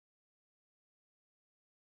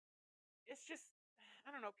 it's just,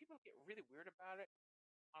 I don't know, people get really weird about it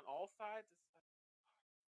on all sides. It's like,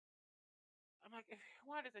 I'm like,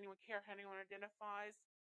 why does anyone care how anyone identifies?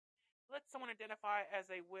 Let someone identify as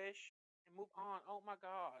they wish and move on. Oh my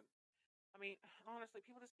God. I mean, honestly,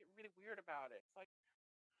 people just get really weird about it. It's like,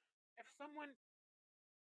 if someone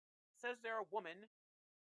says they're a woman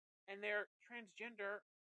and they're transgender,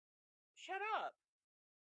 shut up.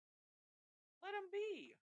 Let them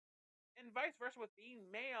be. And vice versa with being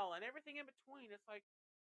male and everything in between. It's like,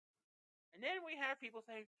 And then we have people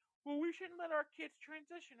saying, well, we shouldn't let our kids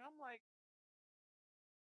transition. I'm like,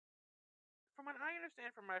 from what I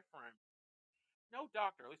understand from my friend, no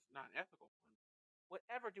doctor, at least not an ethical one, would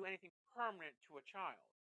ever do anything permanent to a child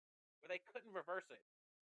where they couldn't reverse it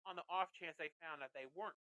on the off chance they found that they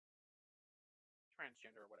weren't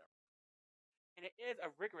transgender or whatever. And it is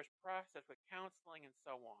a rigorous process with counseling and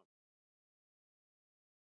so on.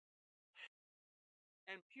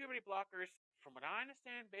 And puberty blockers, from what I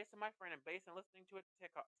understand, based on my friend and based on listening to a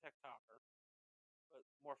TikToker, but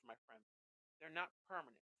more from my friend, they're not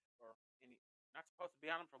permanent or not supposed to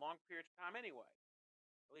be on them for long periods of time anyway.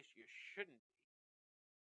 At least you shouldn't be.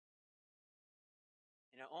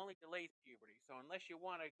 And it only delays puberty. So unless you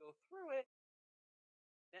want to go through it,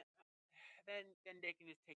 then they can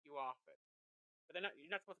just take you off it. But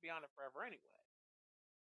you're not supposed to be on it forever anyway.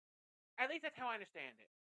 At least that's how I understand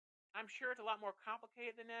it. I'm sure it's a lot more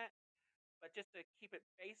complicated than that, but just to keep it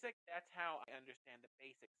basic, that's how I understand the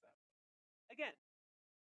basics of it. Again,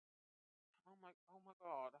 oh my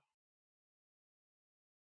god.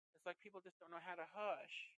 It's like people just don't know how to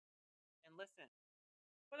hush and listen.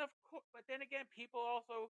 But of course, but then again, people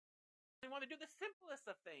also want to do the simplest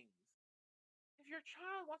of things. If your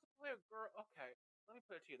child wants to play a girl, okay, let me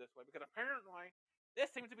put it to you this way, because apparently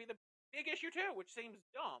this seems to be the big issue too, which seems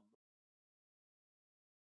dumb.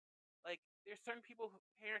 Like, there's certain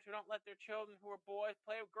parents who don't let their children who are boys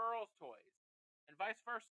play with girls' toys, and vice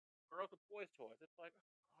versa, girls with boys' toys. It's like,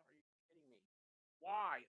 oh god, are you kidding me?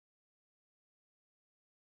 Why?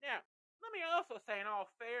 Now, let me also say, in all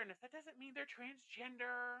fairness, that doesn't mean they're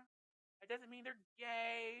transgender. That doesn't mean they're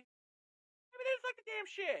gay. I mean, they just like the damn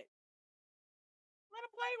shit. Let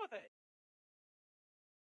them play with it.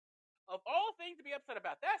 Of all things to be upset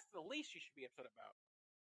about, that's the least you should be upset about.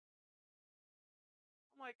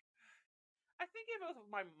 I'm like, I think if it was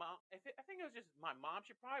my mom, I think it was just my mom,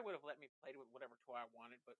 she probably would have let me play with whatever toy I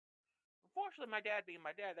wanted. But unfortunately, my dad being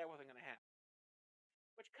my dad, that wasn't going to happen.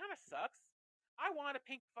 Which kind of sucks. I want a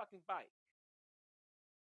pink fucking bike.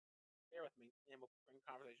 Bear with me, and we'll bring the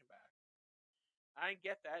conversation back. I didn't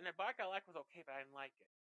get that, and the bike I liked was okay, but I didn't like it.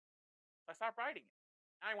 So I stopped riding it.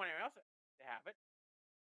 I didn't want anyone else to have it,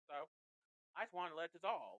 so I just wanted to let it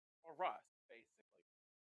dissolve or rust, basically.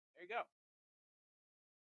 There you go.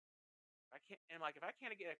 If I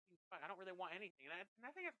can't get a pink bike, I don't really want anything, and I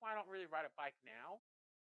think that's why I don't really ride a bike now.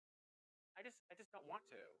 I just don't want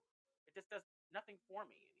to. It just does nothing for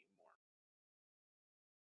me anymore.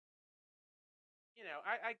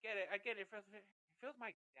 I get it. I get it. If it was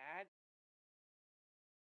my dad,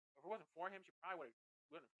 if it wasn't for him, she probably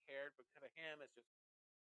wouldn't have cared. Because of him, it's just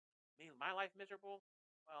made my life miserable.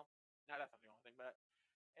 Well, no, that's not the only thing, but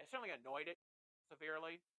it certainly annoyed it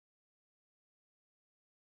severely.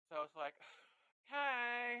 So it's like,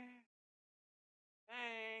 okay,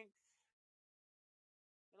 thanks.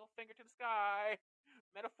 Middle finger to the sky,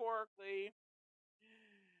 metaphorically.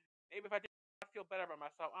 Maybe if I did, I'd feel better about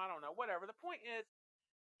myself. I don't know. Whatever. The point is,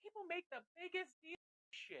 people make the biggest deal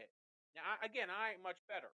of shit. Now, I ain't much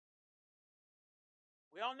better.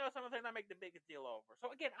 We all know some of the things I make the biggest deal over.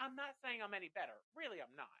 So again, I'm not saying I'm any better. Really,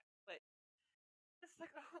 I'm not. But it's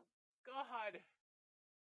like, oh god.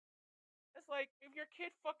 It's like if your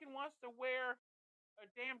kid fucking wants to wear a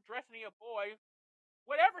damn dress and he a boy,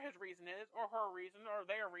 whatever his reason is, or her reason, or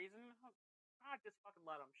their reason, God, just fucking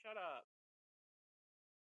let them. Shut up.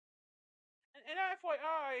 And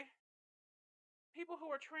FYI, people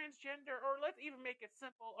who are transgender, or let's even make it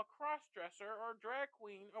simple, a cross-dresser or a drag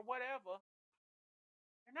queen or whatever,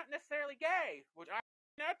 they're not necessarily gay, which I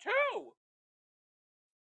now too.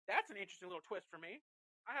 That's an interesting little twist for me.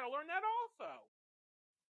 I had to learn that also.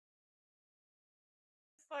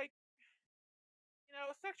 It's like,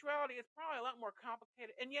 sexuality is probably a lot more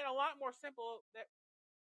complicated and yet a lot more simple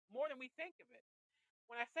more than we think of it.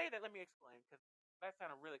 When I say that, let me explain, because that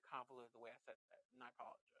sounded really convoluted the way I said that, and I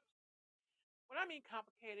apologize. When I mean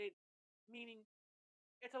complicated, meaning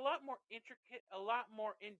it's a lot more intricate, a lot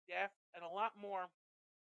more in-depth, and a lot more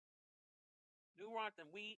nuanced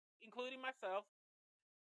than we, including myself,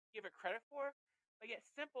 give it credit for, but yet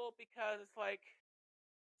simple because it's like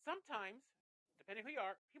sometimes, depending who you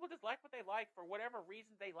are, people just like what they like for whatever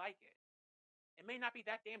reason they like it. It may not be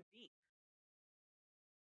that damn deep.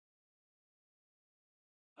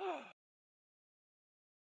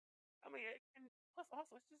 I mean, and plus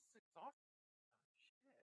also it's just exhausting.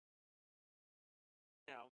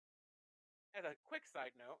 Shit. As a quick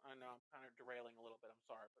side note, I know I'm kind of derailing a little bit. I'm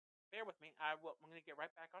sorry, but bear with me. I'm going to get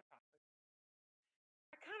right back on topic.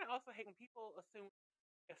 I kind of also hate when people assume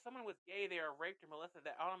if someone was gay, they are raped or molested,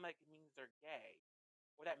 that automatically means they're gay,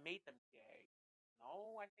 or that made them gay.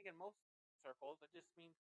 No, I think in most circles, it just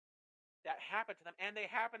means that happen to them, and they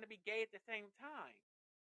happen to be gay at the same time.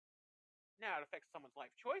 Now, it affects someone's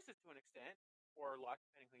life choices to an extent, or luck,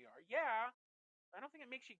 depending who you are. Yeah, I don't think it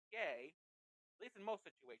makes you gay, at least in most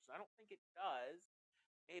situations. I don't think it does.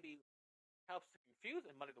 Maybe helps to confuse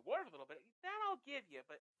and muddy the waters a little bit. That I'll give you,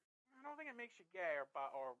 but I don't think it makes you gay or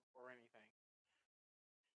anything.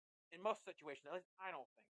 In most situations, at least I don't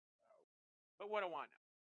think so. But what do I know?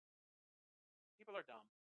 People are dumb,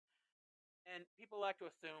 and people like to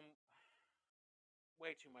assume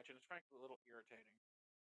way too much, and it's frankly a little irritating.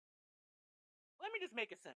 Let me just make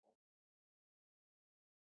it simple.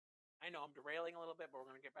 I know I'm derailing a little bit, but we're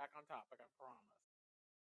going to get back on topic, I promise.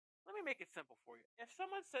 Let me make it simple for you. If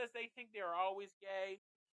someone says they think they're always gay,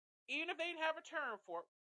 even if they have a term for it,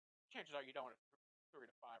 chances are you don't at 3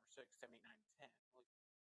 to 5 or 6, 7, 8, 9, 10. Well,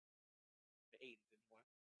 the 80s anyway.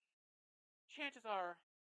 Chances are,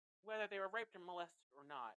 whether they were raped or molested or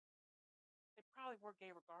not, they probably were gay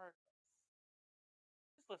regardless.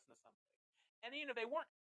 Just listen to something. And even if they weren't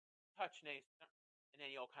touched in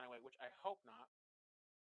any old kind of way, which I hope not,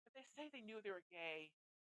 but they say they knew they were gay,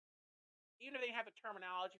 even if they have the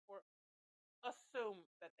terminology for it, assume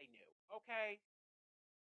that they knew, okay?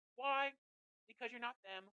 Why? Because you're not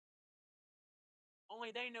them. Only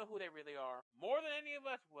they know who they really are, more than any of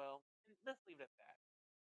us will, and let's leave it at that.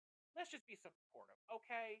 Let's just be supportive,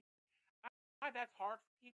 okay? That's hard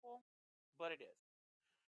for people, but it is.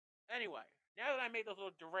 Anyway, now that I made those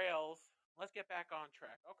little derails, let's get back on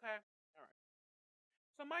track, okay? Alright.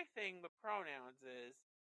 So my thing with pronouns is,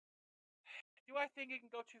 do I think it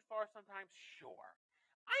can go too far sometimes? Sure.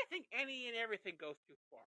 I think any and everything goes too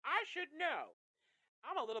far. I should know.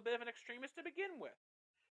 I'm a little bit of an extremist to begin with.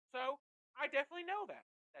 So, I definitely know that.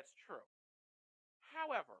 That's true.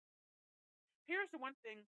 However, here's the one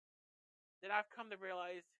thing that I've come to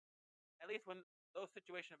realize, at least when those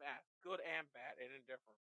situations have asked, good and bad and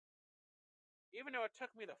indifferent. Even though it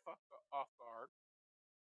took me the fuck off guard,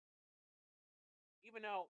 even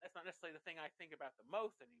though that's not necessarily the thing I think about the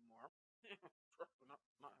most anymore,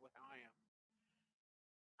 not with how I am.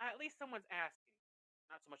 At least someone's asking.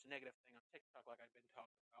 Not so much a negative thing on TikTok like I've been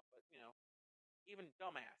talking about, but even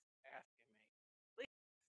dumbass asking me. At least.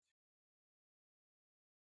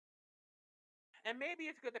 And maybe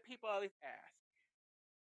it's good that people at least ask.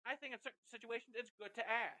 I think in certain situations it's good to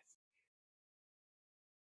ask.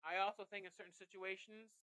 I also think in certain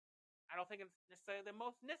situations, I don't think it's necessarily the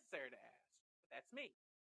most necessary to ask. But that's me.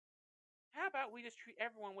 How about we just treat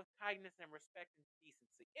everyone with kindness and respect and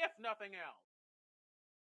decency, if nothing else?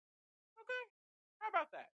 Okay? How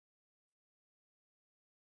about that?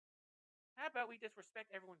 How about we just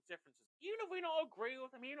respect everyone's differences? Even if we don't agree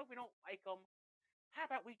with them, even if we don't like them, how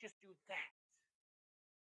about we just do that?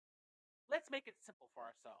 Let's make it simple for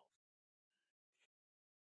ourselves.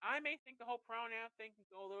 I may think the whole pronoun thing can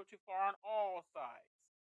go a little too far on all sides.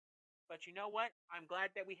 But you know what? I'm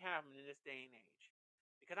glad that we have them in this day and age.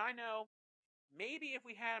 Because I know maybe if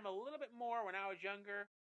we had them a little bit more when I was younger,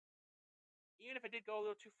 even if it did go a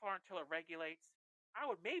little too far until it regulates, I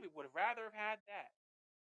would have rather have had that.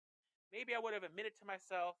 Maybe I would have admitted to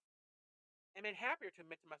myself and been happier to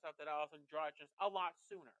admit to myself that I was androgynous a lot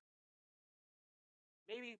sooner.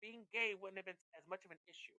 Maybe being gay wouldn't have been as much of an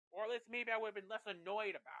issue. Or at least maybe I would have been less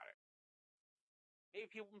annoyed about it.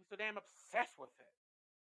 Maybe people would be so damn obsessed with it.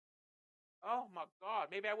 Oh my god,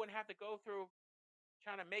 maybe I wouldn't have to go through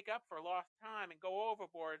trying to make up for lost time and go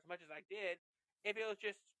overboard as much as I did if it was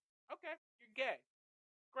just, okay, you're gay.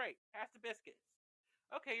 Great, pass the biscuits.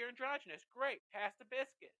 Okay, you're androgynous. Great, pass the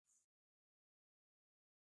biscuits.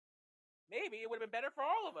 Maybe it would have been better for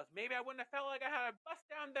all of us. Maybe I wouldn't have felt like I had to bust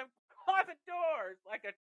down the closet doors like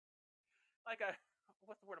a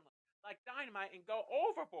what's the word? Like dynamite and go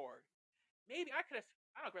overboard. Maybe I could have.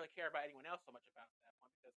 I don't really care about anyone else so much about that one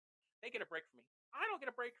because they get a break from me. I don't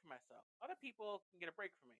get a break from myself. Other people can get a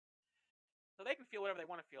break from me. So they can feel whatever they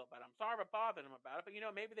want to feel about it. I'm sorry if I bothered them about it, but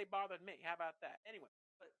maybe they bothered me. How about that? Anyway,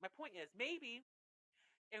 but my point is, maybe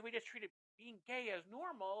if we just treated being gay as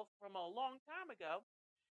normal from a long time ago,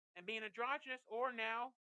 and being androgynous or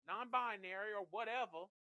now non-binary or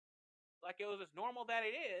whatever, like it was as normal that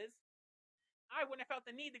it is, I wouldn't have felt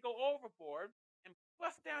the need to go overboard and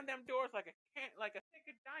bust down them doors like a stick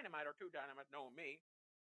of dynamite or two dynamite, knowing me,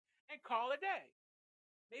 and call it a day.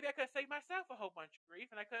 Maybe I could have saved myself a whole bunch of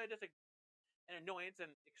grief, and I could have just an annoyance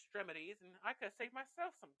and extremities, and I could have saved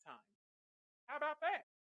myself some time. How about that?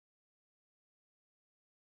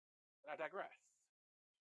 But I digress.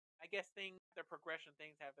 I guess their progression,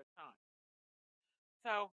 things have their time.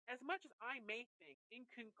 So, as much as I may think, in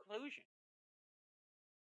conclusion,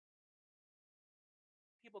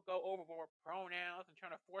 people go overboard pronouns and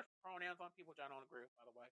trying to force pronouns on people, which I don't agree with, by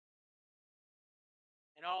the way.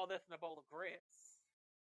 and all this in a bowl of grits.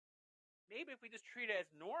 Maybe if we just treat it as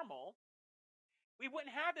normal, we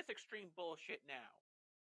wouldn't have this extreme bullshit now.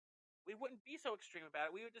 We wouldn't be so extreme about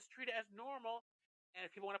it. We would just treat it as normal. And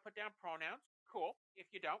if people want to put down pronouns, cool. If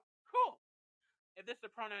you don't, cool. If this is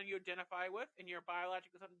a pronoun you identify with and you're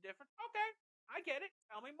biologically something different, okay, I get it.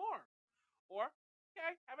 Tell me more. Or,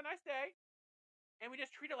 okay, have a nice day. And we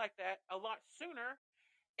just treat it like that a lot sooner.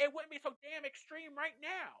 It wouldn't be so damn extreme right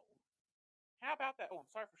now. How about that? Oh,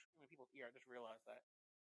 I'm sorry for screaming in people's ear. I just realized that.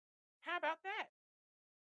 How about that?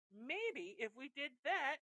 Maybe if we did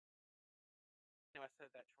that. No, I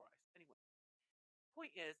said that twice. Anyway,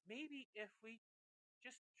 point is, maybe if we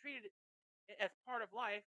just treated it as part of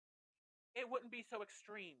life, it wouldn't be so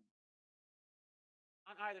extreme.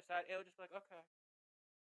 On either side, it would just be like, okay,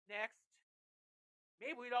 next.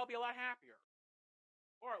 Maybe we'd all be a lot happier.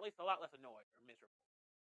 Or at least a lot less annoyed or miserable.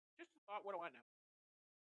 Just a thought, what do I know?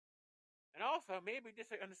 And also, maybe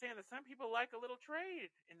just understand that some people like a little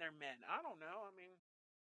trade in their men. I don't know. I mean,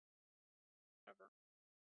 whatever.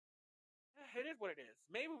 It is what it is.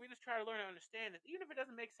 Maybe we just try to learn to understand it, even if it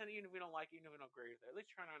doesn't make sense, even if we don't like it, even if we don't agree with it. At least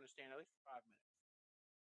try to understand it, at least for 5 minutes.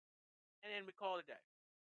 And then we call it a day.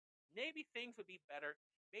 Maybe things would be better.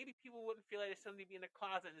 Maybe people wouldn't feel like there's something to be in the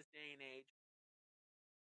closet in this day and age.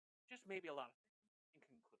 Just maybe a lot of things in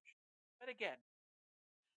conclusion. But again,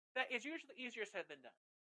 that is usually easier said than done.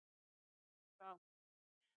 So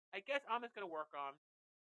I guess I'm just going to work on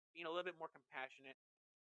being a little bit more compassionate,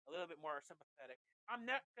 a little bit more sympathetic. I'm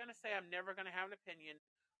not going to say I'm never going to have an opinion.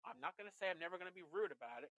 I'm not going to say I'm never going to be rude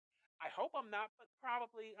about it. I hope I'm not, but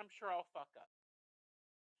probably I'm sure I'll fuck up.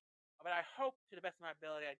 But I hope to the best of my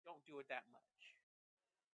ability I don't do it that much.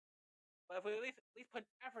 But if we at least put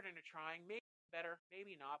effort into trying, maybe better,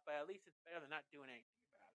 maybe not, but at least it's better than not doing anything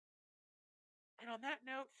about it. And on that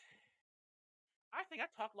note, I think I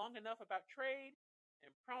talked long enough about trade and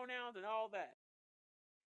pronouns and all that.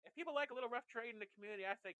 If people like a little rough trade in the community,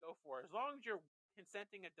 I say go for it. As long as you're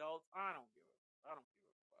consenting adults, I don't give a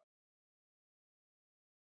fuck.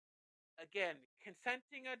 Again,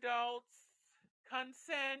 consenting adults,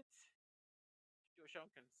 consent. Do a show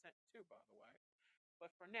on consent too, by the way.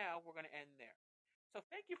 But for now, we're going to end there. So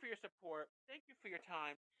thank you for your support. Thank you for your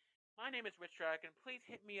time. My name is Witch Dragon. Please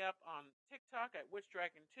hit me up on TikTok at Witch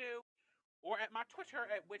Dragon 2 or at my Twitter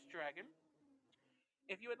at Witch Dragon.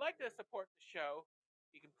 If you would like to support the show,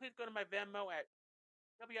 you can please go to my Venmo at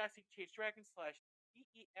WICTHDragon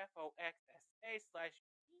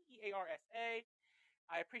 /EEFOXSA/EEARSA.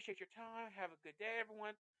 I appreciate your time. Have a good day,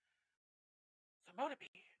 everyone. Samoda me,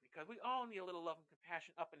 because we all need a little love and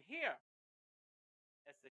compassion up in here,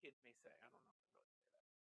 as the kids may say. I don't know if they really say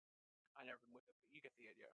that. I never been with it, but you get the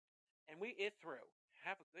idea. And we is through.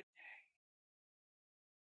 Have a good day.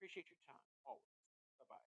 Appreciate your time, always.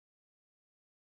 Bye-bye.